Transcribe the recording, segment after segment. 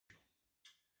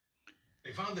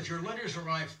They found that your letters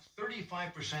arrive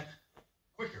 35%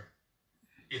 quicker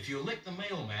if you lick the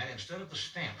mailman instead of the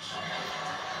stamps.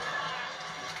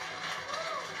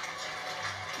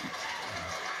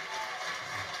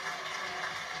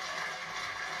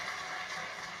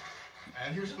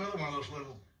 And here's another one of those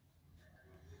little...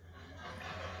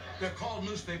 They're called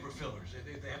newspaper fillers.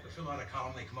 They have to fill out a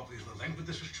column, they come up with these little things, but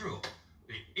this is true.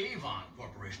 The Avon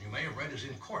Corporation, you may have read, is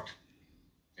in court.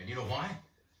 And you know why?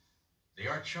 They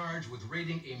are charged with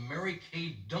raiding a Mary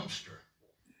Kay dumpster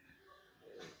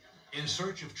in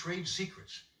search of trade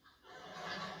secrets.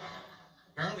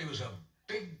 Apparently it was a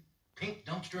big pink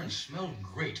dumpster and smelled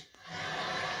great.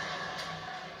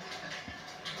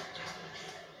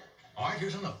 All right,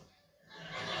 here's another.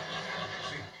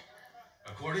 See,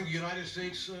 according to United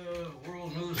States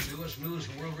World News, U.S. News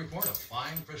and World Report, a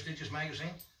fine, prestigious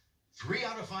magazine, 3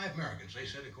 out of 5 Americans, they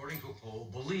said, according to a poll,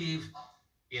 believe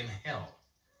in hell.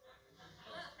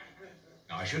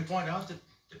 Now, I should point out that,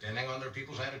 depending on their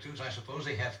people's attitudes, I suppose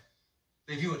they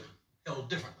view it hell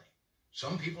differently.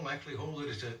 Some people actually hold it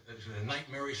as a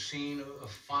nightmarish scene of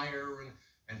fire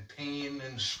and pain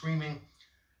and screaming.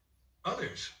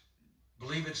 Others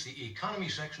believe it's the economy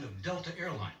section of Delta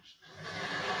Airlines.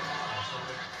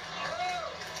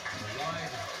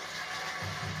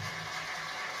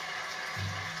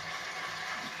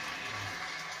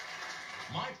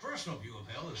 My personal view of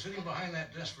hell is sitting behind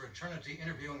that desk for eternity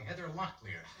interviewing Heather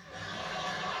Locklear.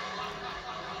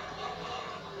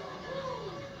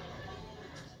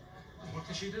 What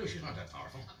can she do? She's not that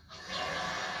powerful.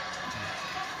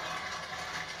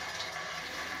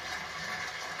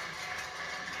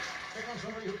 Pick on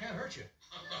somebody who can't hurt you.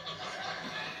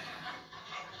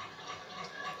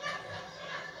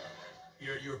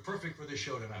 You're perfect for this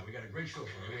show tonight. We got a great show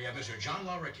for you. We have Mr. John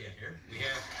LaRoquette here. We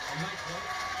have a night club.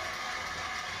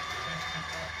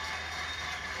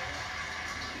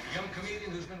 A young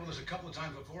comedian who's been with us a couple of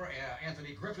times before,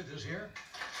 Anthony Griffith, is here.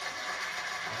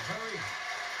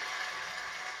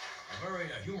 A very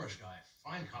humorous guy,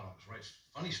 fine columns, writes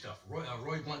funny stuff.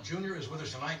 Roy Blunt Jr. is with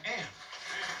us tonight, and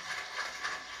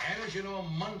as you know,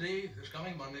 this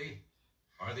coming Monday,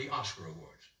 are the Oscar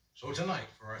Awards. So tonight,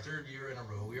 for our 3rd year in a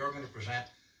row, we are going to present,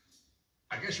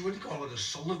 I guess you wouldn't call it a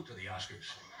salute to the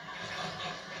Oscars.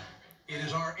 It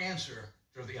is our answer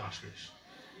to the Oscars.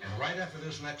 And right after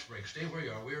this next break, stay where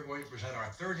you are, we are going to present our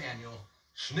 3rd annual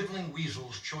Sniveling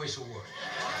Weasel's Choice Award.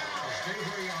 So stay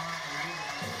where you are.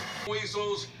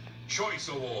 Weasel's Choice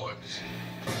Awards.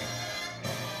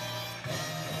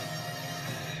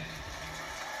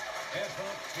 Yes,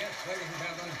 folks, yes, ladies and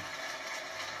gentlemen.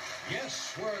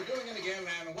 Yes, we're doing it again,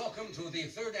 and welcome to the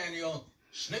 3rd annual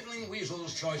Sniveling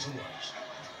Weasel's Choice Awards.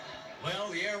 Well,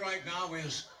 the air right now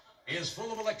is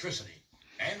full of electricity,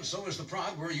 and so is the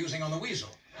prod we're using on the Weasel.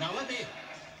 Now, let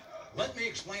me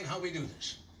explain how we do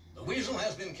this. The Weasel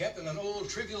has been kept in an old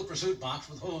Trivial Pursuit box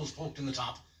with holes poked in the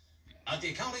top at the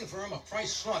accounting firm of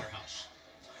Price Slaughterhouse.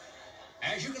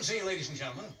 As you can see, ladies and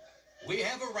gentlemen, we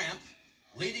have a ramp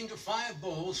leading to 5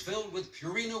 bowls filled with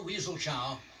Purina Weasel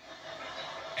Chow,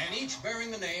 and each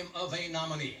bearing the name of a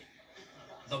nominee.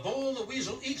 The bowl the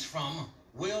Weasel eats from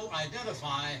will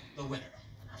identify the winner.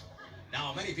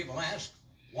 Now, many people ask,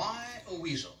 why a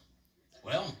weasel?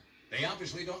 Well, they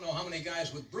obviously don't know how many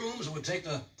guys with brooms it would take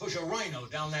to push a rhino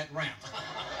down that ramp.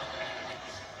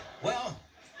 Well,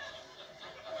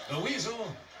 the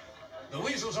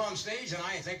Weasel's on stage, and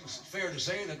I think it's fair to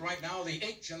say that right now the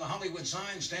H in the Hollywood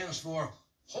sign stands for,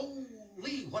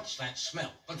 holy, what's that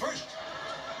smell?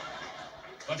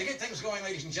 But to get things going,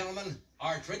 ladies and gentlemen,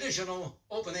 our traditional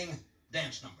opening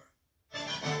dance number.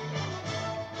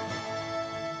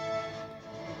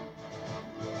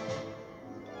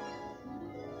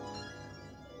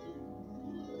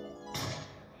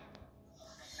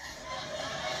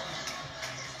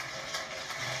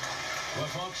 Well,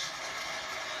 folks,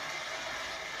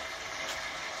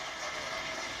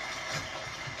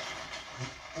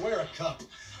 wear a cup.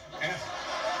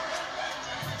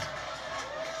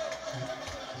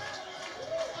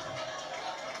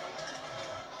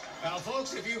 Now,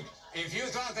 folks, if you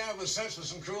thought that was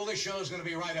senseless and cruel, this show is going to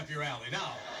be right up your alley.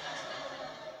 Now,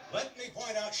 let me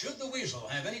point out, should the Weasel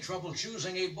have any trouble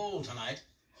choosing a bowl tonight,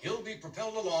 he'll be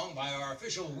propelled along by our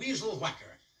official Weasel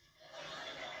Whacker.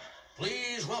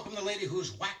 Please welcome the lady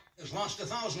whose whack has lost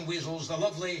 1,000 weasels, the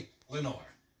lovely Lenore.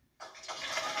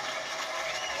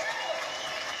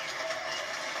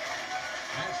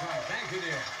 That's right. Thank you,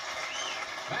 dear.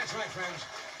 That's right, friends.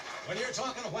 When you're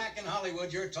talking whack in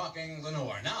Hollywood, you're talking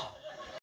Lenore. Now,